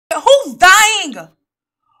Who's dying?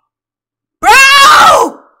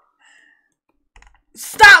 Bro!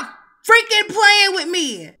 Stop freaking playing with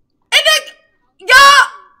me. And then, y'all,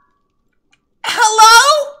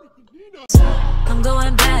 hello? I'm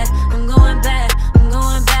going back, I'm going back, I'm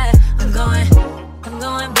going back, I'm going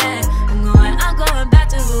back, I'm going back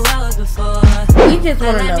to who I was before. We just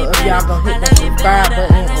want to know if y'all gonna hit the subscribe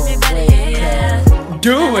button or wait.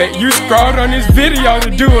 Do it. You scrolled on this video to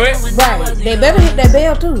do it. Right. They better hit that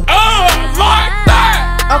bell too. Oh, like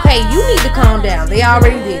that. Okay, you need to calm down. They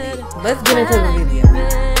already did it. Let's get into the video.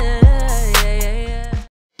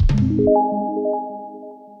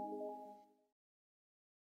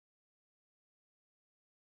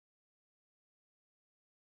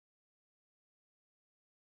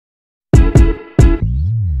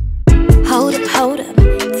 Hold up,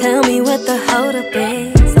 tell me what the hold up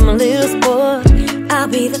is. I'm a little spoiled, I'll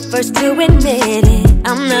be the first to admit it.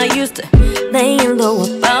 I'm not used to laying low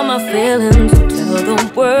about my feelings. Tell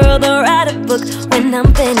the world or write a book when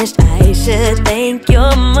I'm finished. I should thank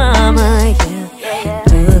your mama, yeah.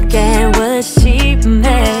 Look at what she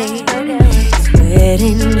made.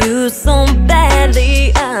 Sweating you so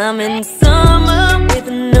badly. I'm in summer with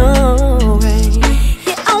no rain.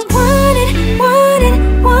 Yeah, I want it, want it,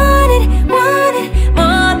 want it, want it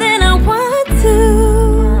more than I want to.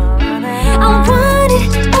 I want it,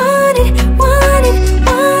 want it, want it,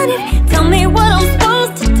 want it. Tell me what I'm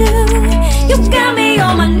supposed to do. You got me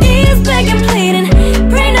on my knees begging, pleading,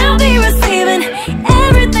 praying I'll be receiving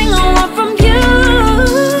everything I want from you.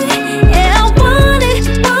 Yeah, I want it,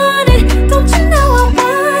 want it. Don't you know I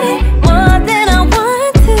want it more than I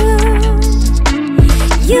want to.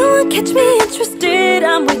 You won't catch me interested,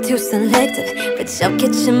 I'm way too selective, but y'all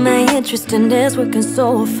catching my interest and it's working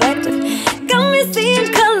so effective. Got me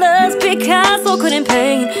seeing colors Picasso couldn't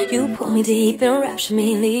paint. You pull me deep and rapture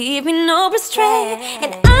me, leave me no restraint.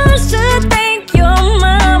 And I should thank your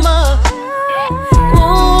mama.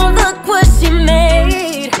 Oh, look what she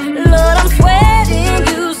made. Lord, I'm sweating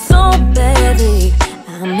you so badly.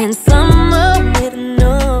 I'm in summer with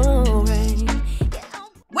no rain.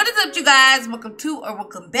 What is up, you guys?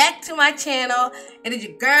 Welcome back to my channel. It is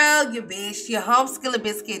your girl, your bitch, your homeschooler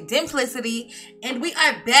biscuit, Dimplicity, and we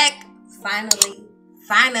are back finally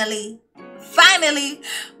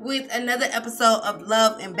with another episode of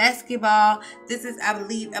Love and Basketball. This is, I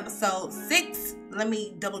believe, episode 6. Let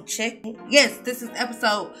me double check. Yes, this is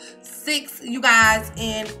episode 6, you guys.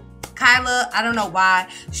 And KYLA, I don't know why,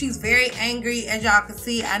 she's very angry, as y'all can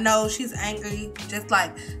see. I know she's angry, just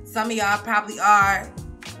like some of y'all probably are.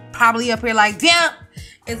 Probably up here like, damn,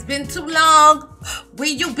 it's been too long. Where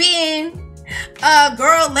you been?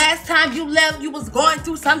 Girl, last time you left, you was going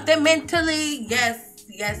through something mentally. Yes,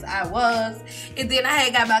 I was. And then I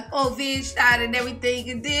had got my COVID shot and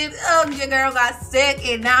everything. And then, your girl got sick.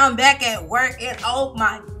 And now I'm back at work. And oh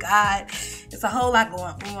my God, it's a whole lot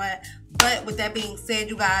going on. But with that being said,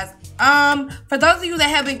 you guys, for those of you that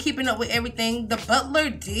have been keeping up with everything, the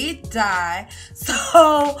butler did die.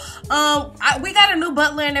 So, we got a new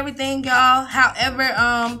butler and everything, y'all. However,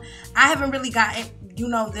 I haven't really gotten,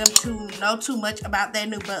 them to know too much about that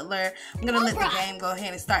new butler. I'm gonna let the game go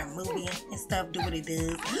ahead and start moving and stuff, do what it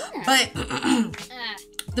does. But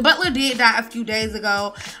the butler did die a few days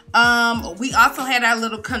ago. We also had our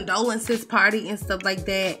little condolences party and stuff like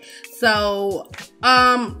that. So,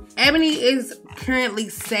 Ebony is currently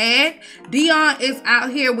sad. Dion is out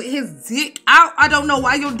here with his dick out. I don't know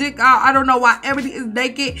why your dick out. I don't know why Ebony is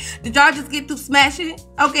naked. Did y'all just get through smashing?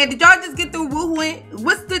 Okay, did y'all just get through woohooing?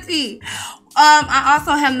 What's the tea? I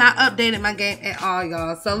also have not updated my game at all,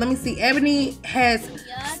 y'all. So let me see. Ebony has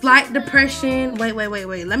slight depression. Wait.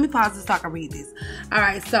 Let me pause this so I can read this.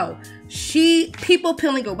 Alright, so people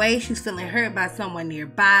peeling away. She's feeling hurt by someone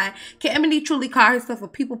nearby. Can Ebony truly call herself a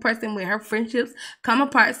people person when her friendships come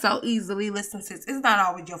apart so easily? Listen, sis, it's not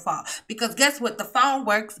always your fault. Because guess what? The phone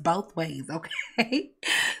works both ways, okay?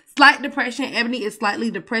 Slight depression. Ebony is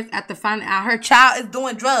slightly depressed after finding out her child is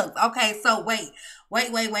doing drugs. Okay, so wait.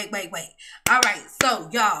 Alright, so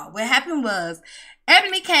y'all, what happened was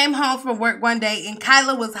Ebony came home from work one day and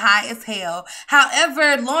KYLA was high as hell.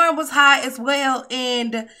 However, Lauren was high as well,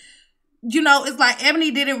 and it's like Ebony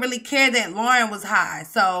didn't really care that Lauren was high.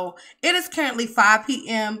 So it is currently 5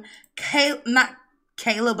 p.m.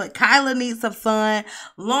 KYLA needs some fun.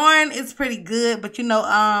 Lauren is pretty good, but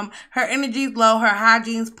her energy's low, her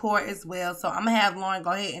hygiene's poor as well. So I'm gonna have Lauren go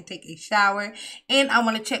ahead and take a shower, and I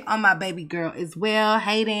want to check on my baby girl as well,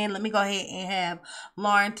 Hayden. Let me go ahead and have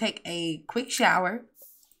Lauren take a quick shower.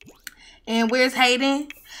 And where's Hayden?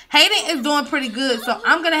 Hayden is doing pretty good, so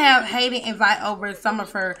I'm gonna have Hayden invite over some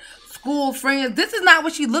of her school friends. This is not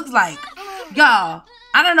what she looks like. Y'all,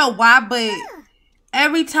 I don't know why, but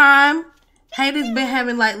every time Hayden's been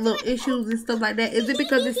having like little issues and stuff like that. Is it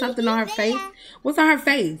because there's something on her face? What's on her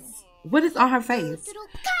face? What is on her face?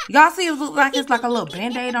 Y'all see it look like it's like a little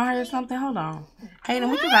band-aid on her or something? Hold on. Hayden,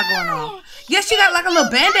 what you got going on? Yeah, she got like a little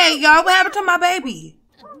band-aid, y'all. What happened to my baby?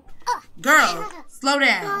 Girl, slow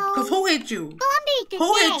down. Because who hit you?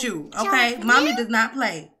 Who hit you? Okay, mommy does not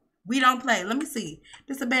play. We don't play. Let me see.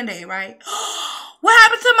 This is a band-aid, right? What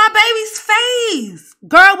happened to my baby's face?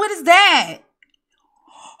 Girl, what is that?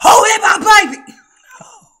 Who hit my baby?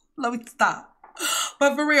 Let me stop.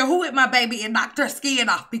 But for real, who hit my baby and knocked her skin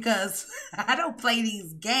off? Because I don't play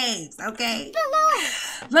these games, okay?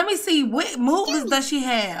 Let me see. What moodlets does she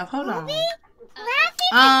have? Hold on.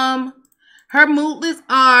 Her moodlets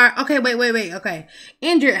are... Okay, wait. Okay.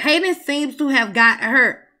 Injured. Hayden seems to have got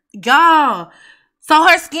hurt. Y'all. So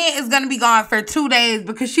her skin is going to be gone for 2 days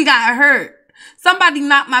because she got hurt. Somebody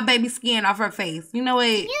knocked my baby's skin off her face. You know what?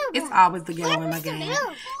 It's always the ghetto in my game.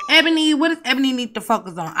 Ebony, what does Ebony need to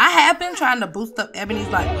focus on? I have been trying to boost up Ebony's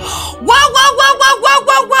like, whoa.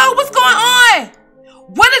 What's going on?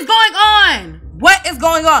 What is going on? What is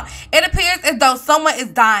going on? It appears as though someone is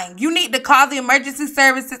dying. You need to call the emergency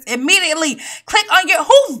services immediately. Click on your,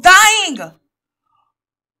 who's dying?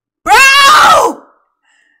 Bro!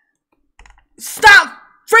 Stop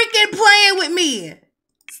freaking playing with me.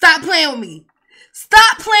 Stop playing with me.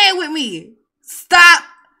 Stop playing with me. Stop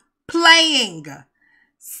playing.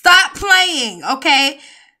 Stop playing, okay?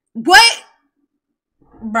 What?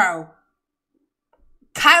 Bro.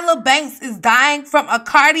 KYLA Banks is dying from a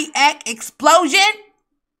cardiac explosion?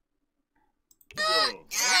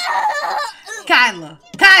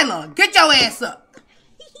 KYLA, get your ass up.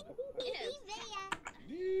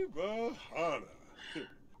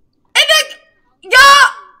 And then,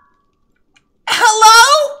 y'all,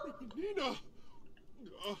 hello?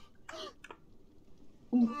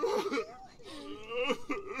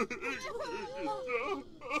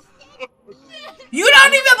 You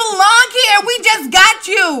don't even belong here. We just got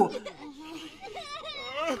you.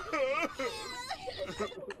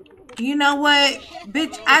 You know what,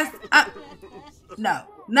 bitch? No.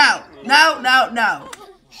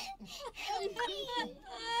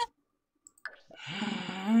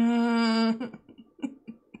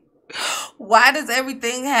 Why does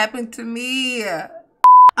everything happen to me?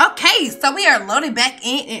 Okay, so we are loaded back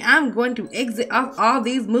in, and I'm going to exit off all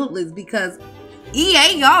these moodlets because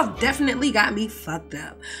EA, y'all definitely got me fucked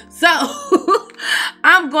up. So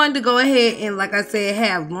I'm going to go ahead and, like I said,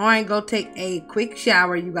 have Lauren go take a quick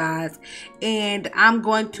shower, you guys. And I'm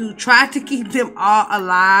going to try to keep them all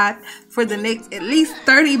alive for the next at least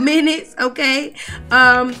 30 minutes, okay?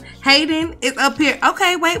 Hayden is up here.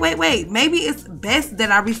 Okay, wait. Maybe it's best that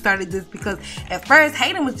I restarted this because at first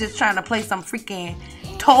Hayden was just trying to play some freaking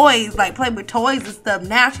toys, like play with toys and stuff.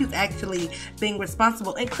 Now she's actually being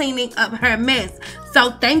responsible and cleaning up her mess.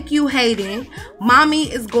 So thank you, Hayden. Mommy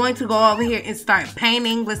is going to go over here and start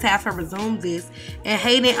painting. Let's have her resume this. And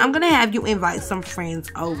Hayden, I'm gonna have you invite some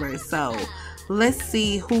friends over. So let's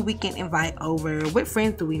see who we can invite over. What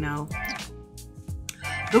friends do we know?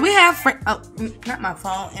 Do we have friends? Oh, not my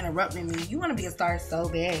phone interrupting me. You want to be a star so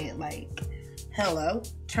bad. Like, hello,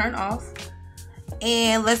 turn off.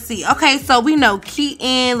 And let's see. Okay, so we know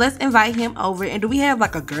Keaton. Let's invite him over. And do we have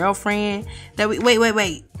like a girlfriend that we...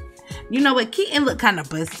 Wait. You know what? Keaton look kind of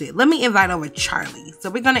busted. Let me invite over Charlie. So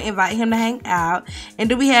we're going to invite him to hang out. And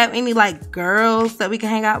do we have any like girls that we can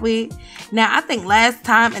hang out with? Now, I think last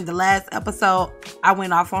time in the last episode, I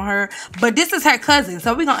went off on her. But this is her cousin.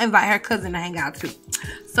 So we're going to invite her cousin to hang out too.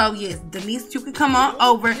 So yes, Denise, you can come on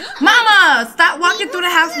over. Mama, stop walking through the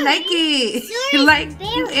house naked. Like,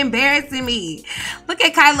 you embarrassing me. Look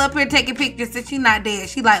at KYLA up here taking pictures since she's not dead.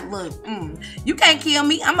 She like, look, you can't kill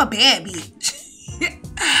me. I'm a bad bitch.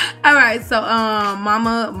 All right, so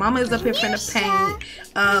mama is up here finna paint.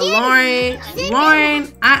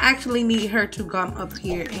 Lauren, I actually need her to come up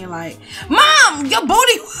here and like, Mom, your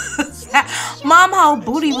booty was out. Mom, whole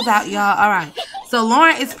booty was out, y'all. All right, so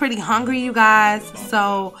Lauren is pretty hungry, you guys.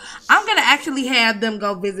 So I'm gonna actually have them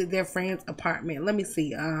go visit their friend's apartment. Let me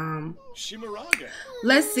see.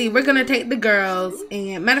 Let's see. We're gonna take the girls,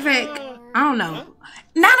 and matter of fact, I don't know.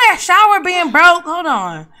 Now that shower being broke, hold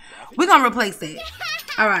on. We're gonna replace it.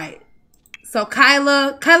 All right. So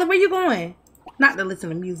KYLA, where you going? Not to listen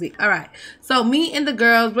to music. All right. So me and the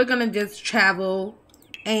girls, we're gonna just travel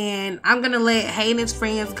and I'm gonna let Hayden's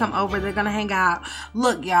friends come over. They're gonna hang out.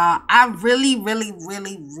 Look, y'all, I really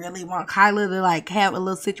want KYLA to like have a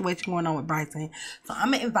little situation going on with Bryson. So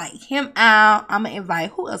I'm gonna invite him out. I'm gonna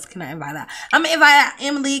invite, who else can I invite out? I'm gonna invite out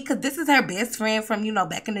Emily, because this is her best friend from, you know,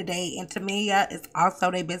 back in the day. And Tamia is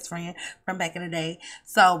also their best friend from back in the day.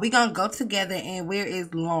 So we're gonna go together. And where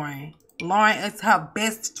is Lauren? Lauren is her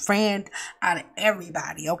best friend out of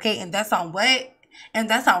everybody, okay? And that's on what? And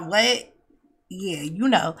that's on what? Yeah, you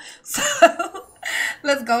know. So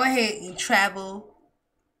let's go ahead and travel.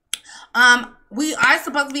 We are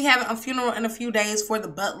supposed to be having a funeral in a few days for the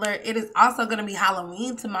butler. It is also going to be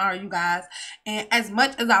Halloween tomorrow, you guys. And as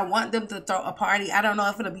much as I want them to throw a party, I don't know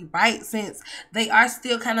if it'll be right, since they are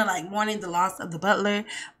still kind of like mourning the loss of the butler.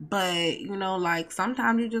 But, you know, like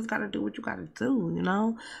sometimes you just got to do what you got to do, you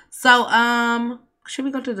know. So, should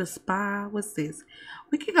we go to the spa? What's this?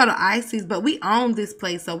 We could go to Icy's, but we own this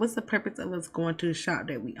place. So what's the purpose of us going to the shop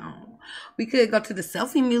that we own? We could go to the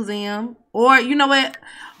selfie museum. Or, you know what?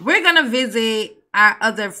 We're going to visit our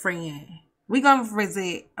other friend. We're going to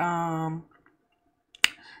visit that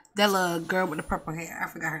little girl with the purple hair. I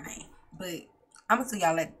forgot her name. But I'm going to see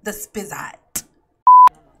y'all at the Spizzot.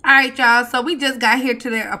 Alright, y'all, so we just got here to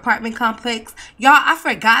their apartment complex. Y'all, I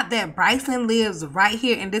forgot that Bryson lives right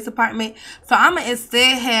here in this apartment. So I'm going to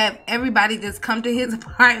instead have everybody just come to his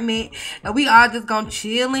apartment. And we all just going to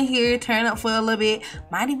chill in here, turn up for a little bit.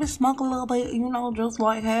 Might even smoke a little bit, you know, just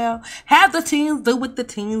like have the teens do what the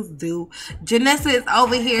teens do. Janessa is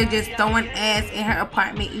over here just throwing ass in her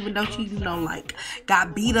apartment, even though she, you know, like,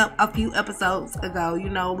 got beat up a few episodes ago, you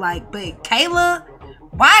know, like, but KYLA...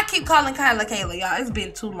 Why I keep calling KYLA, y'all? It's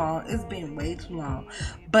been too long. It's been way too long.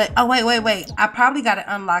 But, oh, wait. I probably got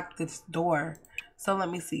to unlock this door. So, let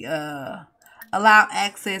me see. Allow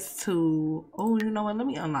access to... Oh, you know what? Let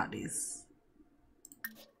me unlock this.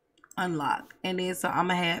 Unlock. And then, so I'm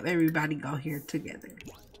going to have everybody go here together.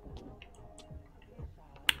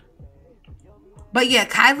 But yeah,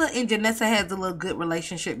 KYLA and Janessa has a little good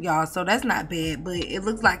relationship, y'all. So that's not bad. But it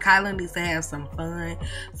looks like KYLA needs to have some fun.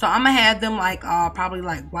 So I'm going to have them like probably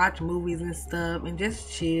like watch movies and stuff. And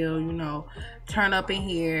just chill, you know. Turn up in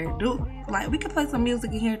here. We can play some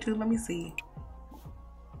music in here too. Let me see.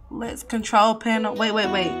 Let's control panel. Wait.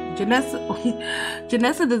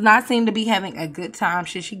 Janessa does not seem to be having a good time.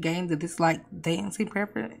 Should she gain the dislike dancing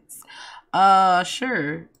preference?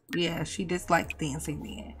 Sure. Yeah, she dislikes dancing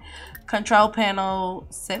then. Control panel,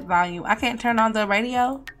 set volume. I can't turn on the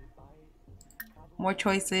radio. More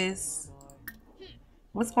choices.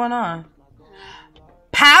 What's going on?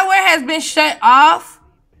 Power has been shut off.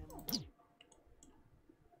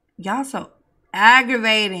 Y'all so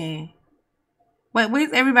aggravating. Wait,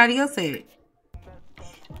 where's everybody else at?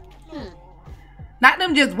 Not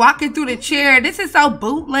them just walking through the chair. This is so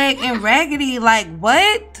bootleg and raggedy. Like,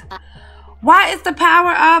 what? Why is the power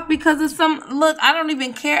off? Because of some... Look, I don't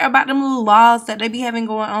even care about them little laws that they be having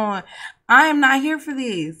going on. I am not here for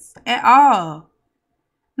this at all.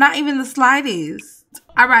 Not even the slightest.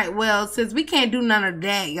 Alright, well, since we can't do none of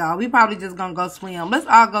that, y'all, we probably just gonna go swim. Let's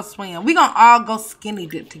all go swim. We gonna all go skinny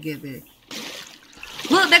dip together.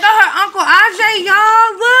 Look, they got her Uncle Ajay,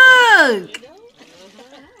 y'all. Look.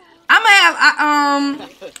 I'm gonna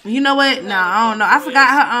have, you know what? No, I don't know. I forgot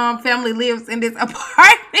her family lives in this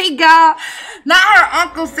apartment, y'all. Not her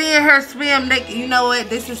uncle seeing her swim naked. You know what?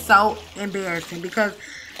 This is so embarrassing because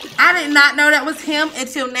I did not know that was him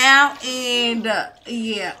until now. And,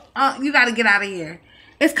 yeah. You gotta get out of here.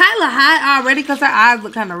 Is KYLA high already? Because her eyes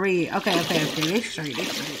look kind of red. Okay. It's straight.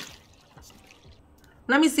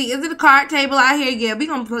 Let me see. Is it a card table out here? Yeah, we're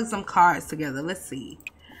gonna put some cards together. Let's see.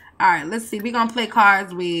 Alright, let's see. We're going to play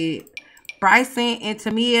cards with Bryson and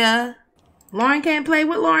Tamia. Lauren can't play.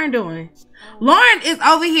 What Lauren doing? Lauren is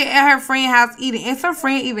over here at her friend's house eating. Is her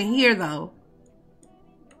friend even here, though?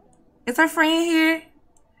 Is her friend here?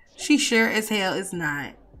 She sure as hell is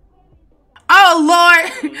not. Oh,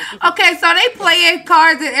 Lord. Okay, so they playing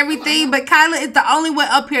cards and everything, but KYLA is the only one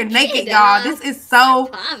up here naked, y'all. This is so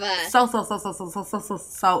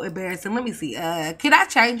embarrassing. Let me see. Can I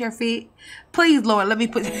change her fit? Please, Lord, let me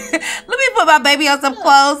put my baby on some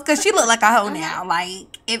clothes, because she look like a hoe now.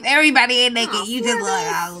 Like, if everybody ain't naked, you just look like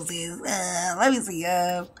a hoe, sis. Let me see.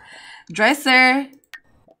 Dresser,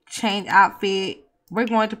 change outfit. We're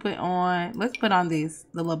going to put on, let's put on this,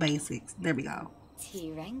 the little basics. There we go.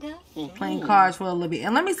 Playing cards for a little bit.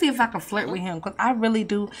 And let me see if I can flirt with him, because I really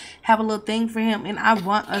do have a little thing for him, and I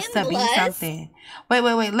want us to be something. Wait.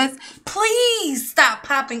 Let's please stop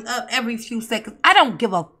popping up every few seconds. I don't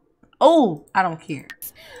give a... Oh, I don't care.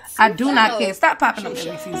 I do not care. Stop popping up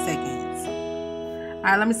every few seconds.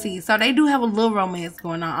 Alright, let me see. So they do have a little romance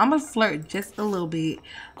going on. I'm gonna flirt just a little bit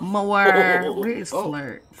more. Where is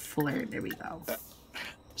flirt? Flirt. There we go.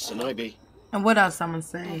 And what else I'm gonna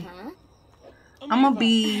say? I'm gonna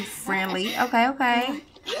be friendly. Okay, okay.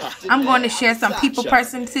 I'm going to share some people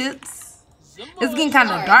person tips. It's getting kind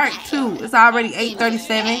of dark too. It's already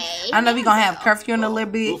 8:37. I know we're gonna have curfew in a little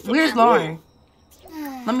bit. Where's Lauren?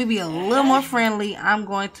 Let me be a little more friendly. I'm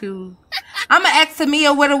gonna ask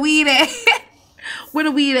Tamia where the weed at. Where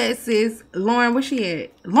the weed at, sis? Lauren, where she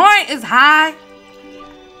at? Lauren is high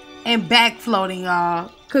and back floating,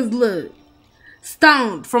 y'all. Cause look,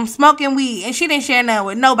 stoned from smoking weed, and she didn't share nothing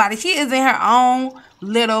with nobody. She is in her own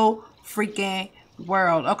little freaking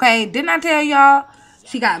world. Okay, didn't I tell y'all?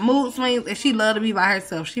 She got mood swings and she love to be by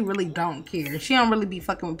herself. She really don't care. She don't really be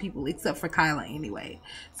fucking with people except for KYLA anyway.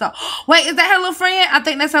 So, wait, is that her little friend? I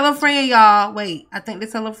think that's her little friend, y'all. Wait, I think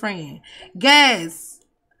that's her little friend. Guess.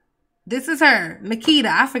 This is her. Nikita.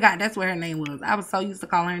 I forgot that's what her name was. I was so used to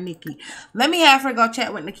calling her Nikki. Let me have her go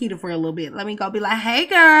chat with Nikita for a little bit. Let me go be like, hey,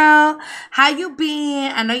 girl. How you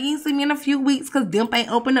been? I know you ain't seen me in a few weeks because Dimp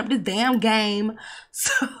ain't opened up this damn game.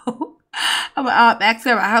 So... I'm gonna ask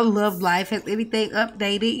her about her love life. Has anything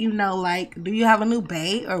updated? You know, like, do you have a new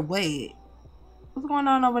bae or wait? What's going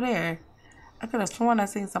on over there? I could have sworn I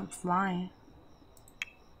seen something flying.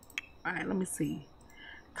 Alright, let me see.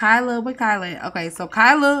 KYLA, where KYLA at? Okay, so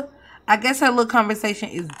KYLA, I guess her little conversation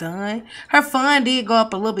is done. Her fun did go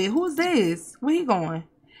up a little bit. Who's this? Where he going?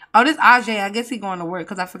 Oh, this Ajay. I guess he going to work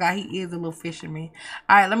because I forgot he is a little fisherman.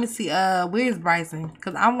 Alright, let me see. Where's Bryson?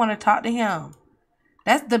 Because I want to talk to him.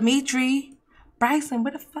 That's Dimitri. Bryson,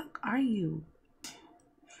 where the fuck are you?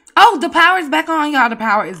 Oh, the power's back on, y'all. The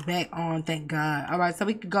power is back on, thank God. All right, so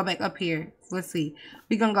we can go back up here. Let's see.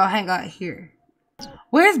 We're going to go hang out here.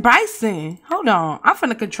 Where's Bryson? Hold on. I'm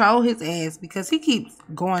finna control his ass because he keeps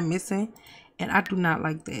going missing. And I do not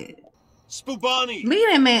like that. Spoobani. Leave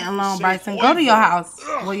that man alone, Bryson. Go to your house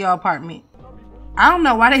or your apartment. I don't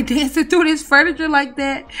know why they dancing through this furniture like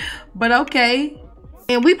that. But okay.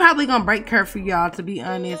 And we probably gonna break curfew, y'all, to be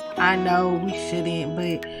honest. I know we shouldn't,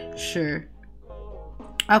 but sure.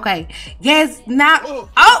 Okay. Yes, now.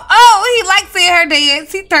 Oh, he likes seeing her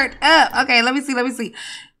dance. He turned up. Okay, let me see.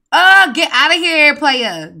 Get out of here,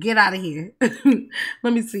 player. Get out of here.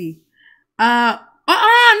 Let me see. Now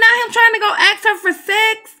him trying to go ask her for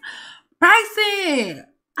sex. Bryson,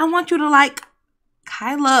 I want you to like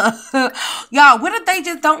KYLA. Y'all, what if they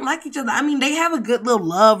just don't like each other? I mean, they have a good little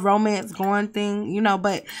love romance going thing, you know,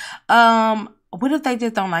 but what if they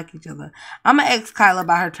just don't like each other? I'm gonna ask KYLA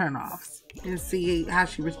about her turnoffs and see how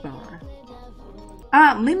she responds.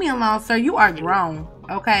 Leave me alone, sir. You are grown,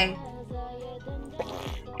 okay?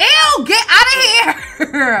 Ew, get out of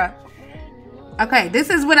here. Okay, this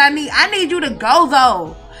is what I need. I need you to go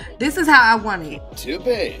though. This is how I want it. Too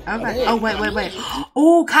bad. Okay. Oh, wait.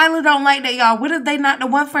 Oh, KYLA don't like that, y'all. What if they not the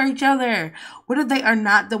one for each other? What if they are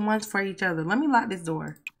not the ones for each other? Let me lock this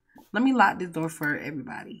door. Let me lock this door for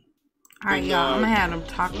everybody. All right, y'all. I'm going to have them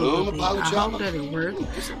talk a little bit. I hope that it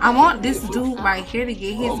works. I want this dude right here to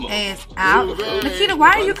get his ass out. Nikita,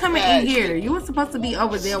 why are you coming in here? You were supposed to be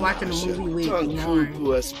over there watching a movie with Lauren.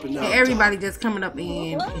 And everybody just coming up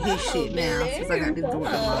in his shit now since I got this door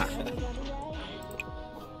unlocked.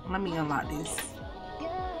 Let me unlock this.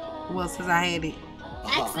 Well, since I had it.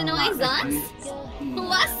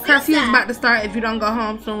 Curfew is about to start. If you don't go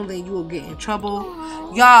home soon, then you will get in trouble.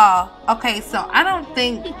 Y'all, okay, so I don't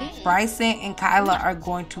think Bryson and KYLA are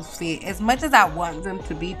going to fit. As much as I want them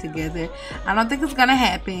to be together, I don't think it's going to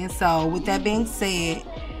happen. So, with that being said,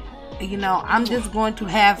 you know, I'm just going to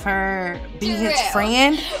have her be his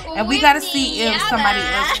friend, and we gotta see if somebody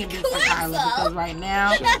else can be for KYLA, because right now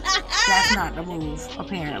that's not the move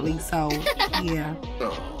apparently. So yeah,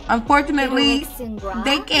 unfortunately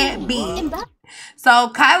they can't be. So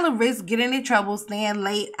KYLA risks getting in trouble staying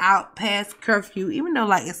late out past curfew, even though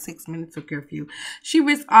like it's 6 minutes of curfew. She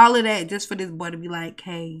risks all of that just for this boy to be like,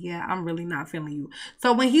 hey, yeah, I'm really not feeling you.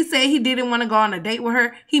 So when he said he didn't want to go on a date with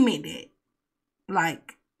her, he meant that.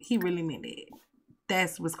 Like, he really meant it.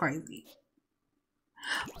 That's what's crazy.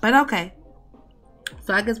 But okay.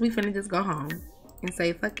 So I guess we finna just go home and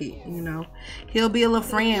say fuck it, you know. He'll be a little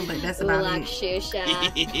friend, but that's about it.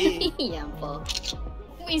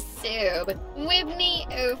 We serve Whitney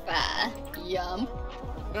over. Yum.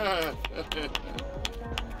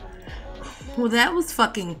 Well, that was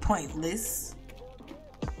fucking pointless.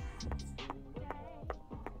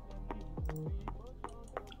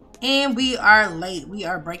 And we are late. We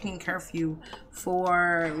are breaking curfew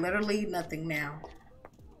for literally nothing now.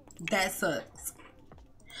 That sucks.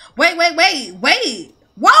 Wait.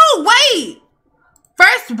 Whoa, wait.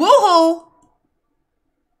 First, woohoo.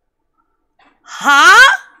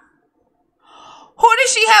 Huh? Who did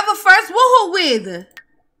she have a first woohoo with?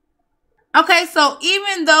 Okay, so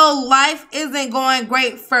even though life isn't going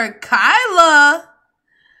great for KYLA,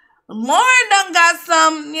 Lauren done got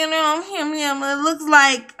some, you know, it looks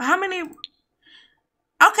like, how many?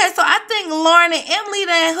 Okay, so I think Lauren and Emily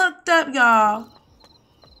done hooked up, y'all.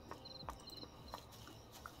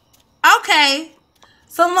 Okay,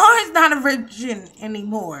 so Lauren's not a virgin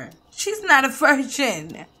anymore. She's not a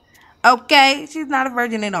virgin. Okay, she's not a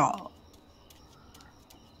virgin at all.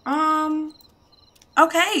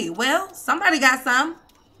 Okay, well, somebody got some,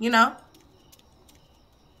 you know.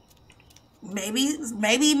 Maybe,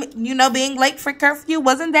 you know, being late for curfew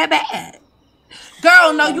wasn't that bad.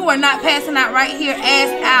 Girl, no, you are not passing out right here,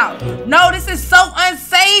 ass out. No, this is so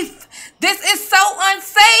unsafe. This is so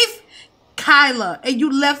unsafe. KYLA, and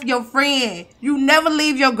you left your friend. You never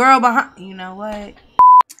leave your girl behind. You know what?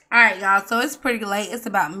 All right, y'all, so it's pretty late. It's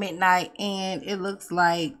about midnight, and it looks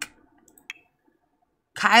like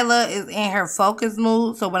KYLA is in her focus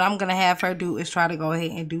mood. So what I'm going to have her do is try to go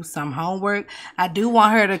ahead and do some homework. I do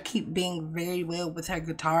want her to keep being very well with her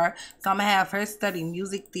guitar. So I'm going to have her study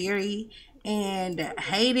music theory. And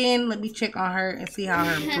Hayden, let me check on her and see how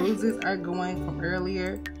her bruises are going from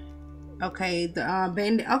earlier. Okay, the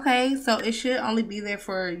band. Okay, so it should only be there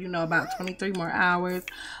for, you know, about 23 more hours.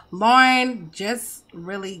 Lauren just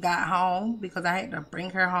really got home because I had to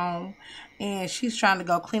bring her home, and she's trying to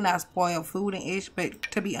go clean out spoiled food and ish. But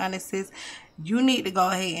to be honest, sis, you need to go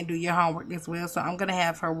ahead and do your homework as well. So I'm gonna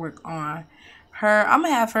have her work on her. I'm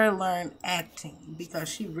gonna have her learn acting because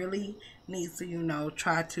she really needs to, you know,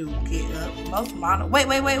 try to get up. Most model. Wait.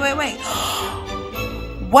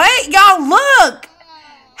 What, y'all? Look.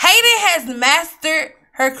 Hayden has mastered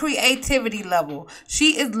her creativity level.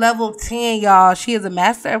 She is level 10, y'all. She is a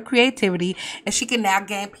master of creativity, and she can now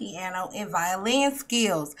gain piano and violin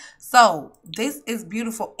skills. So this is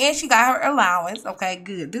beautiful, and she got her allowance. Okay,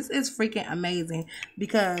 good. This is freaking amazing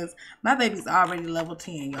because my baby's already level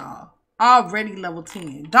 10, y'all. Already level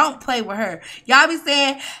 10. Don't play with her. Y'all be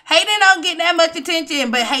saying Hayden don't get that much attention,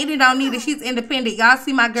 but Hayden don't need it. She's independent. Y'all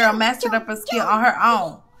see my girl mastered up her skill on her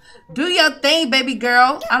own. Do your thing, baby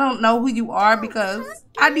girl. I don't know who you are because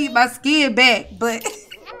I need my skin back, but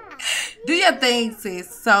do your thing, sis.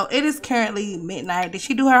 So it is currently midnight. Did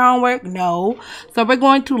she do her homework? No. So we're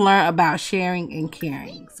going to learn about sharing and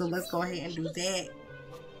caring. So let's go ahead and do that.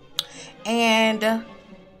 And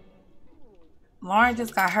Lauren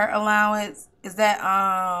just got her allowance. Is that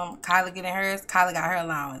KYLA getting hers? KYLA got her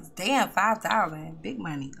allowance. Damn, $5,000. Big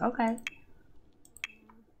money. Okay.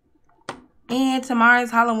 And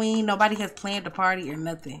tomorrow's Halloween. Nobody has planned a party or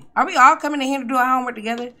nothing. Are we all coming in here to do our homework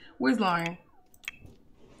together? Where's Lauren?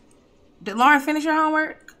 Did Lauren finish her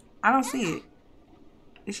homework? I don't see it.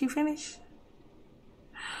 Did she finish?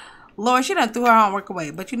 Lord, she done threw her homework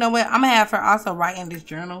away. But you know what? I'm going to have her also write in this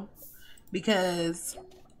journal. Because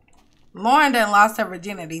Lauren done lost her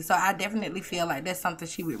virginity. So I definitely feel like that's something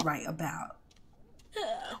she would write about.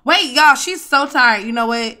 Wait, y'all. She's so tired. You know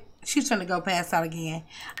what? She's trying to go pass out again.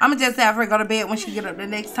 I'm going to just have her go to bed when she get up the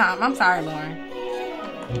next time. I'm sorry, Lauren.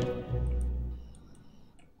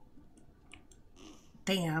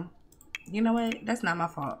 Damn. You know what? That's not my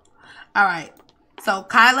fault. All right. So,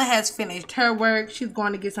 KYLA has finished her work. She's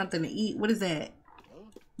going to get something to eat. What is that?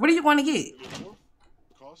 What are you going to get?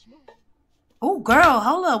 Oh, girl.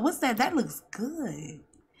 Hold up. What's that? That looks good.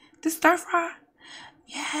 This stir fry?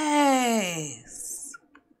 Yes.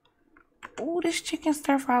 Oh, this chicken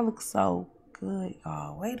stir fry looks so good,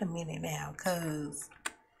 y'all. Wait a minute now, because,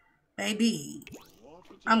 baby,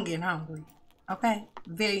 I'm getting hungry. Okay?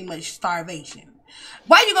 Very much starvation.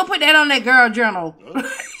 Why you gonna put that on that girl journal?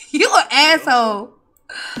 You an asshole.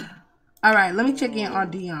 All right, let me check in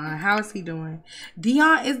on Dion. How is he doing?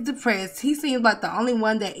 Dion is depressed. He seems like the only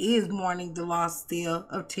one that is mourning the loss still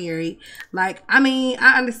of Terry. Like, I mean,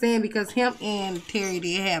 I understand because him and Terry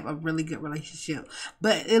did have a really good relationship.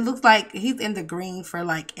 But it looks like he's in the green for,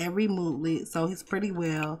 like, every moodlet. So he's pretty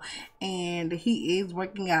well. And he is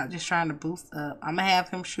working out, just trying to boost up. I'm going to have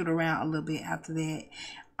him shoot around a little bit after that.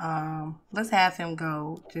 Let's have him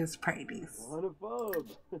go just practice.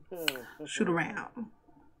 Shoot around.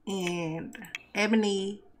 And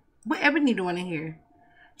Ebony, what Ebony doing in here?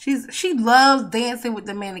 She loves dancing with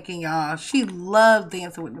the mannequin, y'all. She loves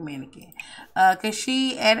dancing with the mannequin. Okay,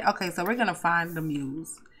 so we're gonna find the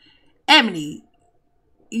muse. Ebony,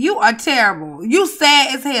 you are terrible. You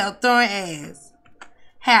sad as hell throwing ass.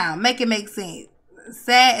 How? Make it make sense.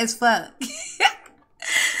 Sad as fuck.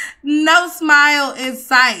 No smile in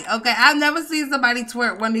sight. Okay, I've never seen somebody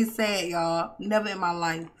twerk when he's sad, y'all. Never in my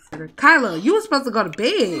life. KYLA, you were supposed to go to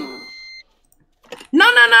bed. No.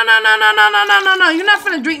 You're not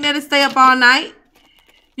finna drink that and stay up all night.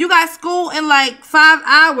 You got school in like 5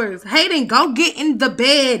 hours. Hayden, go get in the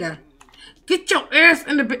bed. Get your ass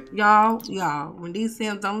in the bed. Y'all, when these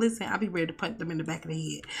Sims don't listen, I'll be ready to punch them in the back of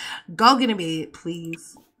the head. Go get in bed,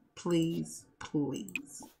 please. Please.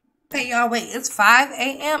 Okay, y'all, wait. It's 5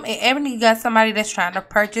 a.m. and Ebony got somebody that's trying to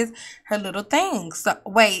purchase her little things. So,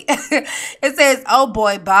 wait. It says, oh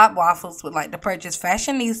boy, Bob Waffles would like to purchase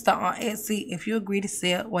Fashionista on Etsy. If you agree to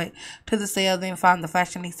the sale, then find the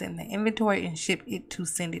Fashionista in the inventory and ship it to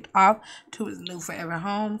send it off to his new forever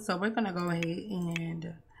home. So, we're going to go ahead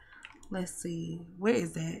and let's see. Where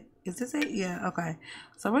is that? Is this it? Yeah, okay.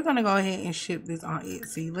 So, we're going to go ahead and ship this on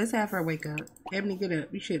Etsy. Let's have her wake up. Ebony, get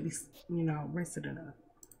up. You should be, rested enough.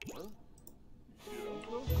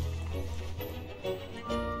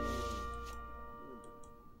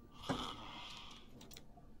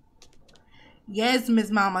 Yes, Miss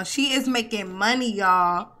Mama. She is making money,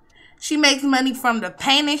 y'all. She makes money from the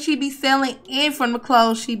painting she be selling and from the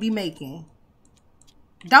clothes she be making.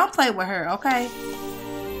 Don't play with her, okay?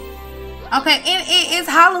 Okay, and it is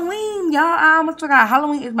Halloween, y'all. I almost forgot.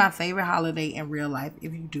 Halloween is my favorite holiday in real life,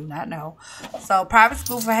 if you do not know. So, private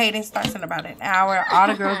school for Hayden starts in about an hour. All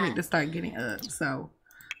the girls need to start getting up. So,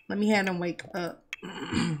 let me have them wake up.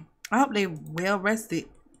 I hope they well rested.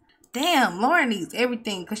 Damn, Lauren needs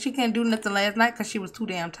everything because she can't do nothing last night because she was too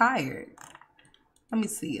damn tired. Let me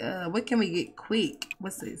see. What can we get quick?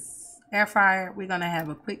 What's this? Air fryer. We're going to have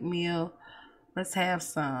a quick meal. Let's have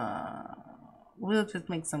some. We'll just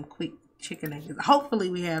make some quick chicken nuggets.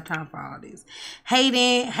 Hopefully we have time for all this.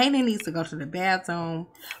 Hayden needs to go to the bathroom.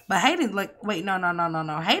 But Hayden's like, wait,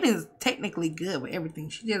 no. Hayden's technically good with everything.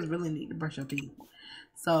 She just really needs to brush her teeth.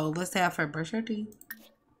 So let's have her brush her teeth.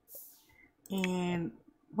 And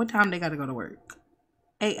what time they got to go to work?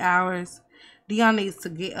 8 hours. Dion needs to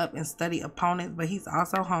get up and study opponents, but he's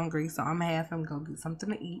also hungry. So I'm going to have him go get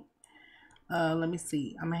something to eat. Let me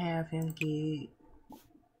see. I'm going to have him get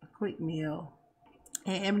a quick meal.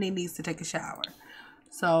 And Ebony needs to take a shower.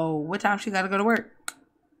 So, what time she got to go to work?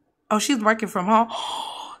 Oh, she's working from home.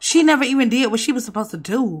 She never even did what she was supposed to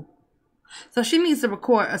do. So, she needs to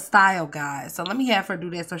record a style guide. So, let me have her do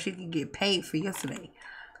that so she can get paid for yesterday.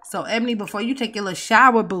 So, Ebony, before you take your little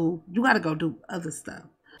shower, boo, you got to go do other stuff.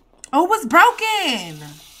 Oh, what's broken?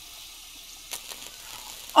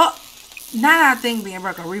 Oh, not our thing being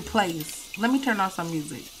broken. Replace. Let me turn on some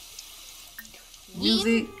music.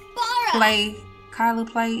 Music. Play.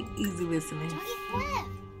 KYLA play, easy listening.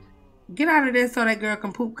 Get out of there so that girl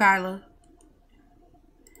can poop, KYLA.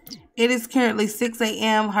 It is currently 6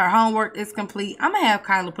 a.m. Her homework is complete. I'm going to have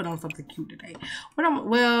KYLA put on something cute today.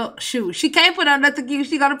 Well, shoot. She can't put on nothing cute.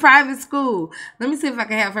 She go to private school. Let me see if I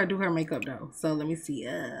can have her do her makeup, though. So, let me see.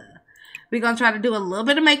 We're going to try to do a little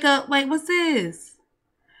bit of makeup. Wait, what's this?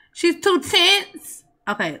 She's too tense.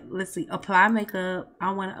 Okay, let's see. Apply makeup.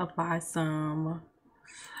 I want to apply some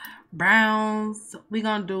browns. We're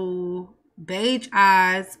gonna do beige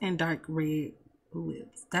eyes and dark red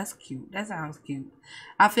lips. That's cute. That sounds cute.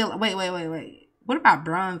 I feel wait. What about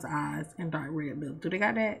bronze eyes and dark red lips? Do they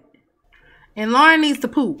got that? And Lauren needs to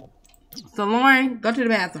poop. So Lauren, go to the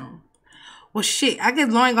bathroom. Well shit, I guess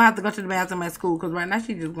Lauren gonna have to go to the bathroom at school because right now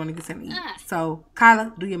she's just gonna get something to eat. So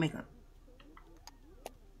KYLA, do your makeup.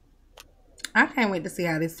 I can't wait to see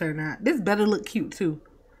how this turned out. This better look cute too.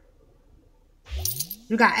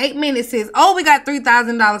 You got 8 minutes, sis. Oh, we got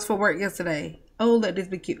 $3,000 for work yesterday. Oh, let this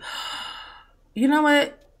be cute. You know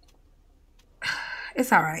what?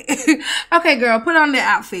 It's all right. Okay, girl, put on the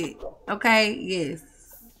outfit. Okay, yes.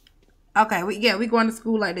 Okay, we going to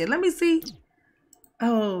school like that. Let me see.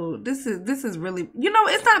 Oh, this is really,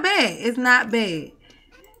 it's not bad. It's not bad.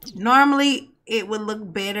 Normally, it would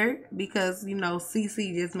look better because,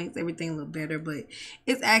 CC just makes everything look better. But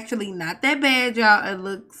it's actually not that bad, y'all. It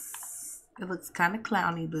looks kind of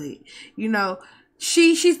clowny, but,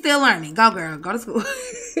 she's still learning. Go, girl. Go to school.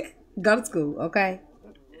 Go to school, okay?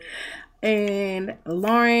 And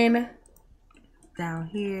Lauren down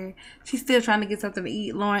here. She's still trying to get something to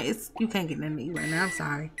eat. Lauren, you can't get nothing to eat right now. I'm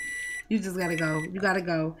sorry. You just gotta go. You gotta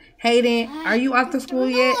go. Hayden, are you off to school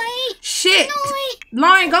yet? Shit.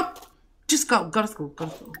 Lauren, go. Just go. Go to school. Go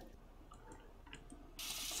to school.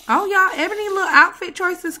 Oh, y'all. Ebony little outfit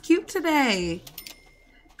choice is cute today.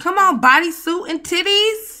 Come on, bodysuit and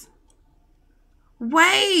titties.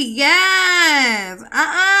 Wait, yes.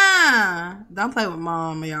 Don't play with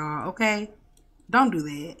mom, y'all, okay? Don't do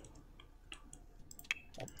that.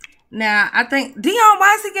 Now, I think, Dion,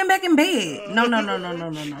 why is he getting back in bed? No.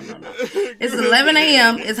 It's 11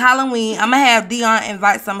 a.m. It's Halloween. I'm going to have Dion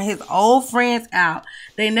invite some of his old friends out.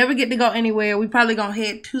 They never get to go anywhere. We probably going to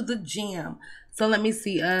head to the gym. So let me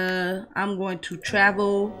see. I'm going to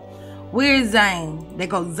travel. Where's Zane? They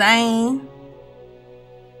go Zane.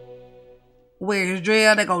 Where's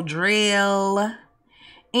Drill? They go Drill.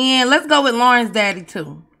 And let's go with Lauren's daddy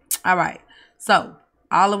too. All right. So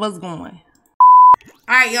all of us going.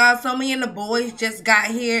 All right, y'all. So me and the boys just got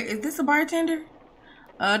here. Is this a bartender?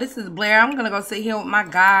 This is Blair. I'm gonna go sit here with my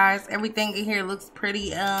guys. Everything in here looks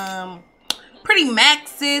pretty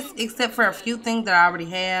maxis, except for a few things that I already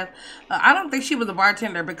have. I don't think she was a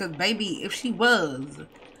bartender because, baby, if she was,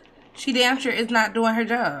 she damn sure is not doing her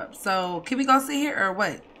job. So can we go sit here or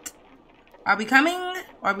what? Are we coming?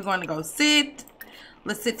 Or are we going to go sit?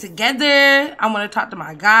 Let's sit together. I want to talk to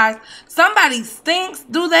my guys. Somebody stinks,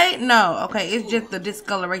 do they? No. Okay, it's just the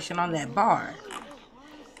discoloration on that bar.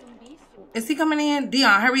 Is he coming in?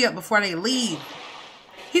 Dion, hurry up before they leave.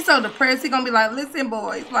 He's so depressed. He gonna be like, listen,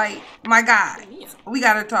 boys. Like, my God. We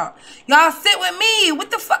gotta talk. Y'all sit with me. What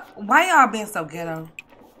the fuck? Why y'all being so ghetto?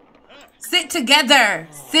 Sit together.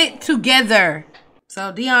 Sit together.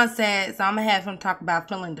 So Dion said, so I'm gonna have him talk about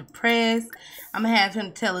feeling depressed. I'm gonna have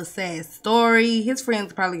him tell a sad story. His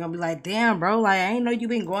friends probably gonna be like, damn, bro, like, I ain't know you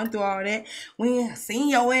been going through all that. We ain't seen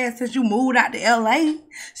your ass since you moved out to LA.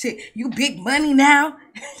 Shit, you big money now.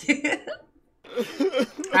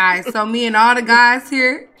 Alright, so me and all the guys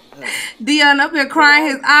here. Dion up here crying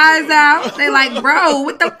his eyes out. They like, bro,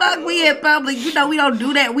 what the fuck? We in public. You know we don't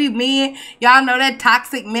do that. We men. Y'all know that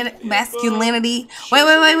toxic masculinity.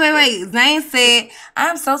 Wait. Zane said,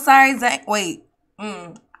 I'm so sorry, Zane. Wait.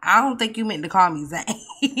 I don't think you meant to call me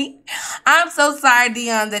Zane. I'm so sorry,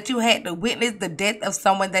 Dion, that you had to witness the death of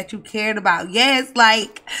someone that you cared about. Yes,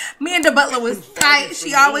 like, me and the butler was tight.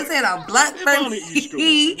 She always had a blunt for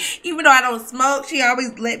me. Even though I don't smoke, she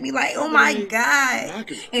always let me like, oh my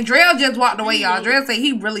God. And Drell just walked away, y'all. Drell said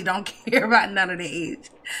he really don't care about none of the age.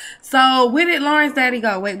 So, where did Lauren's daddy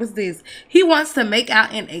go? Wait, what's this? He wants to make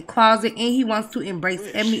out in a closet and he wants to embrace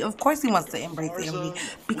Emily. Of course he wants to embrace Emily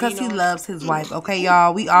because he loves his wife. Okay,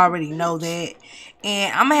 y'all? We already know that.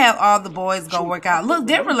 And I'm going to have all the boys go work out. Look,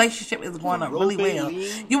 their relationship is going up really well.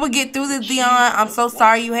 You will get through this, Dion. I'm so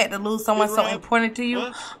sorry you had to lose someone so important to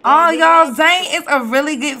you. Oh, y'all, Zane is a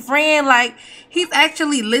really good friend. Like, he's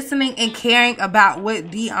actually listening and caring about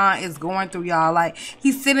what Dion is going through, y'all. Like,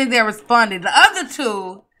 he's sitting there responding. The other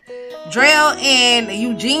two, Drell and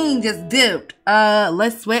Eugene, just dipped.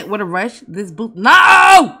 Let's sweat with a rush. This booth.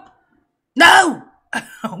 No! No! I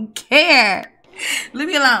don't care. Leave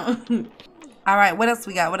me alone. All right, what else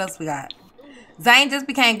we got? Zane just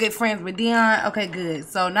became good friends with Dion. Okay, good.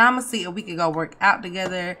 So now I'm going to see if we can go work out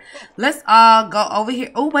together. Let's all go over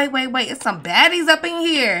here. Oh, wait. It's some baddies up in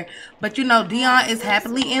here. But, you know, Dion is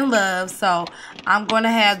happily in love. So I'm going to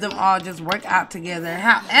have them all just work out together.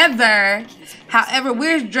 However,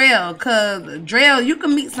 where's Drell? Because Drell, you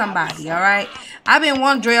can meet somebody, all right? I've been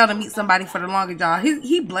wanting Drell to meet somebody for the longest, y'all.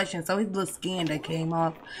 He blushing, so his little skin that came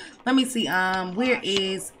off. Let me see. Where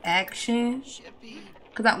is action?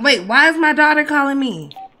 Wait, why is my daughter calling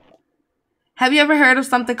me? Have you ever heard of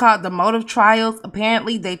something called the motive trials?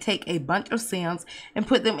 Apparently, they take a bunch of Sims and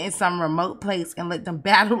put them in some remote place and let them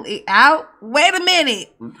battle it out. Wait a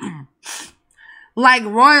minute. like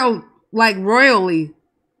royally.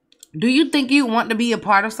 Do you think you want to be a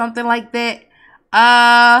part of something like that?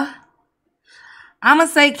 I'm going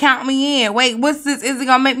to say count me in. Wait, what's this? Is it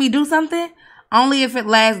going to make me do something? Only if it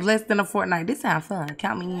lasts less than a fortnight. This sounds fun.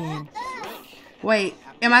 Count me in. Wait,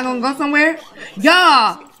 am I going to go somewhere?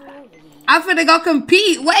 Y'all, I'm finna go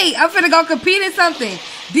compete. Wait, I'm finna go compete in something.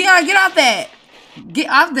 Dion, get off that. Get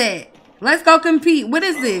off that. Let's go compete. What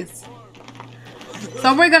is this?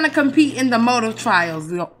 So we're going to compete in the motive trials.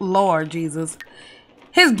 Lord Jesus.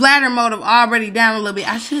 His bladder motive already down a little bit.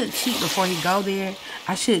 I should cheat before he go there.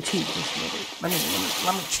 I should cheat just a little bit. Let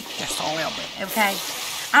me cheat just a little bit, okay?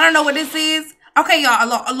 I don't know what this is. Okay, y'all,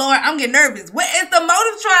 Lord, I'm getting nervous. What is the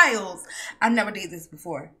motive trials? I never did this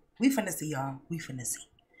before. We finna see, y'all. We finna see.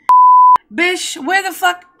 Bish, where the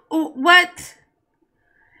fuck? What?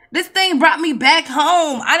 This thing brought me back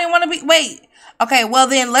home. I didn't want to be. Wait. Okay, well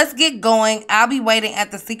then, let's get going. I'll be waiting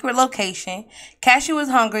at the secret location. Cashew is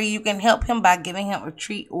hungry. You can help him by giving him a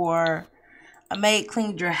treat or a maid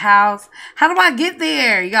cleaned your house. How do I get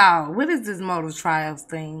there, y'all? What is this motive trials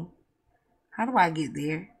thing? How do I get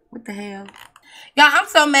there? What the hell? Y'all, I'm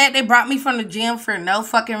so mad they brought me from the gym for no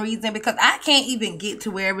fucking reason because I can't even get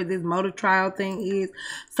to wherever this motor trial thing is.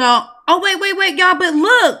 So, oh, wait, y'all, but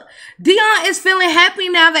look, Dion is feeling happy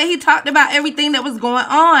now that he talked about everything that was going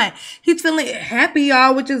on. He's feeling happy,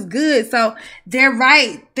 y'all, which is good. So, they're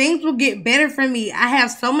right. Things will get better for me. I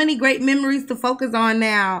have so many great memories to focus on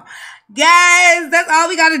now. Guys, that's all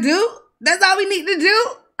we got to do? That's all we need to do?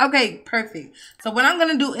 Okay, perfect. So what I'm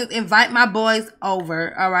gonna do is invite my boys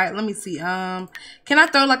over. All right, let me see. Can I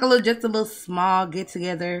throw like just a little small get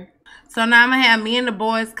together? So now I'm gonna have me and the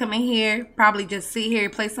boys come in here. Probably just sit here,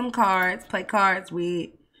 play some cards, play cards with.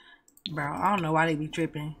 Bro, I don't know why they be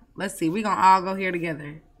tripping. Let's see. We gonna all go here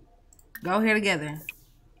together. Go here together,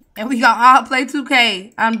 and we gonna all play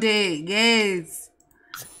 2K. I'm dead. Yes.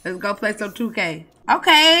 Let's go play some 2K.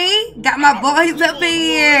 Okay, got my boys up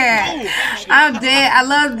here. I'm dead. I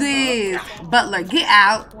love this. Butler, get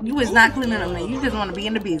out. You is not cleaning up, man. You just want to be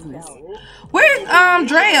in the business. Where's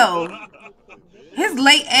Drell? His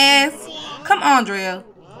late ass. Come on, Drell.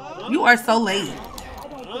 You are so late.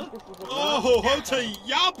 Oh, Hote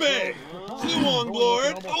Yabe. Come on,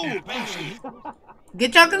 Lord. Oh, baby.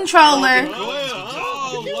 Get your controller.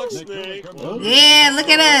 Yeah, look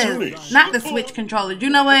at us. Not the Switch controller. You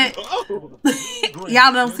know what?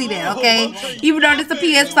 Y'all don't see that, okay? Even though this is a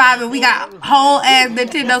PS5 and we got whole ass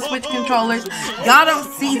Nintendo Switch controllers, y'all don't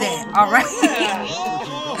see that, alright?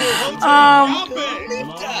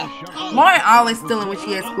 Lauren always stealing when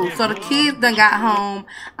she at school. So the kids done got home.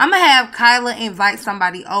 I'm gonna have KYLA invite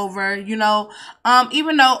somebody over, you know.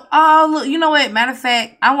 Even though, oh look, you know what? Matter of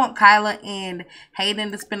fact, I want KYLA and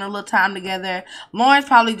Hayden to spend a little time together. Lauren's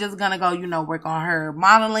probably just gonna go, you know, work on her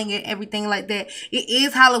modeling and everything like that. It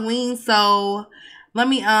is Halloween, so let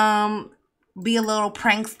me be a little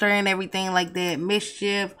prankster and everything like that.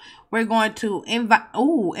 Mischief. We're going to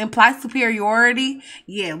imply superiority.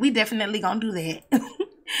 Yeah, we definitely gonna do that.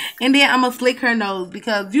 And then I'm gonna flick her nose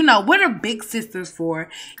because, you know, what are big sisters for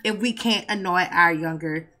if we can't annoy our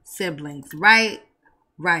younger siblings, right?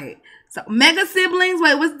 Right. So, mega siblings,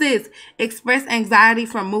 wait, what's this? Express anxiety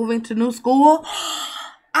from moving to new school.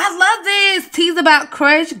 I love this. Tease about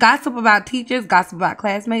crush, gossip about teachers, gossip about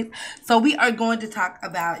classmates. So we are going to talk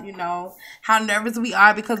about, you know, how nervous we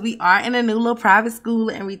are because we are in a new little private school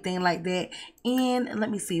and everything like that. And let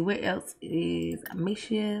me see, where else is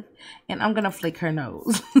Mischief? And I'm going to flick her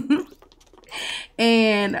nose.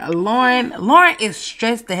 And Lauren is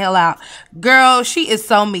stressed the hell out. Girl, she is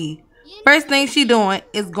so me. First thing she doing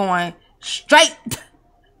is going straight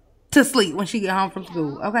to sleep when she get home from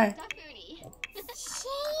school, okay?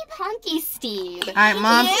 Punky Steve. Alright,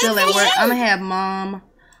 Mom's still at work. I'm gonna have Mom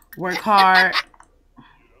work hard.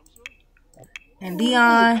 And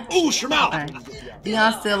Dion. Okay.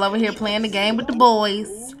 Dion's still over here playing the game with the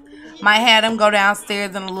boys. Might have them go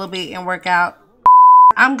downstairs in a little bit and work out.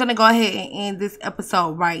 I'm gonna go ahead and end this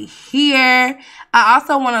episode right here. I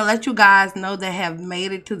also want to let you guys know that have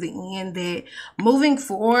made it to the end that moving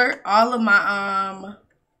forward, all of my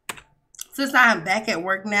since I'm back at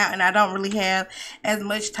work now and I don't really have as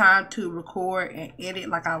much time to record and edit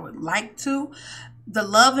like I would like to, the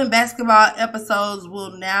Love and Basketball episodes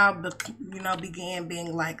will now, begin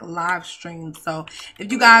being like live streams. So if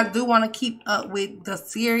you guys do want to keep up with the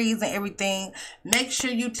series and everything, make sure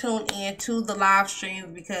you tune in to the live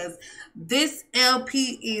streams because this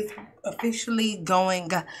LP is officially going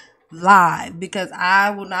live because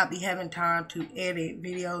I will not be having time to edit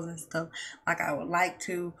videos and stuff like I would like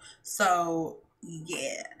to. So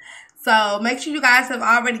yeah, so make sure you guys have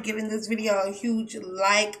already given this video a huge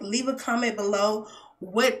like. Leave a comment below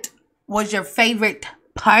what was your favorite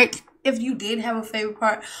part, if you did have a favorite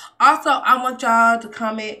part. Also, I want y'all to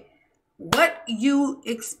comment what you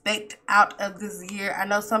expect out of this year. I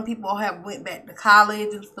know some people have went back to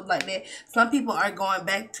college and stuff like that. Some people are going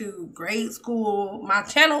back to grade school. My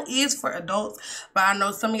channel is for adults, but I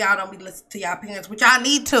know some of y'all don't be listening to y'all parents, which y'all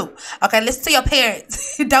need to. Okay, listen to your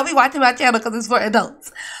parents. Don't be watching my channel because it's for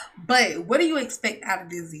adults. But what do you expect out of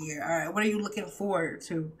this year? All right, what are you looking forward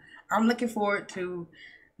to? I'm looking forward to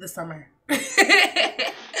the summer.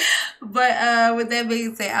 But with that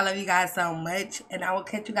being said, I love you guys so much, and I will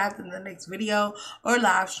catch you guys in the next video or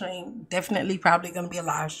live stream. Definitely probably gonna be a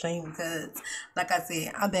live stream because, like I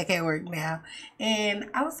said, I'm back at work now, and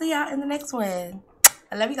I will see y'all in the next one.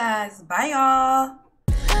 I love you guys. Bye, y'all.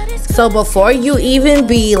 So before you even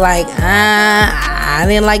be like, I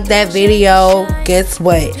didn't like that video, guess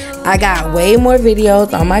what? I got way more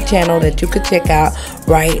videos on my channel that you could check out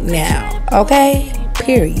right now. Okay?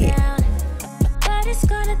 Period.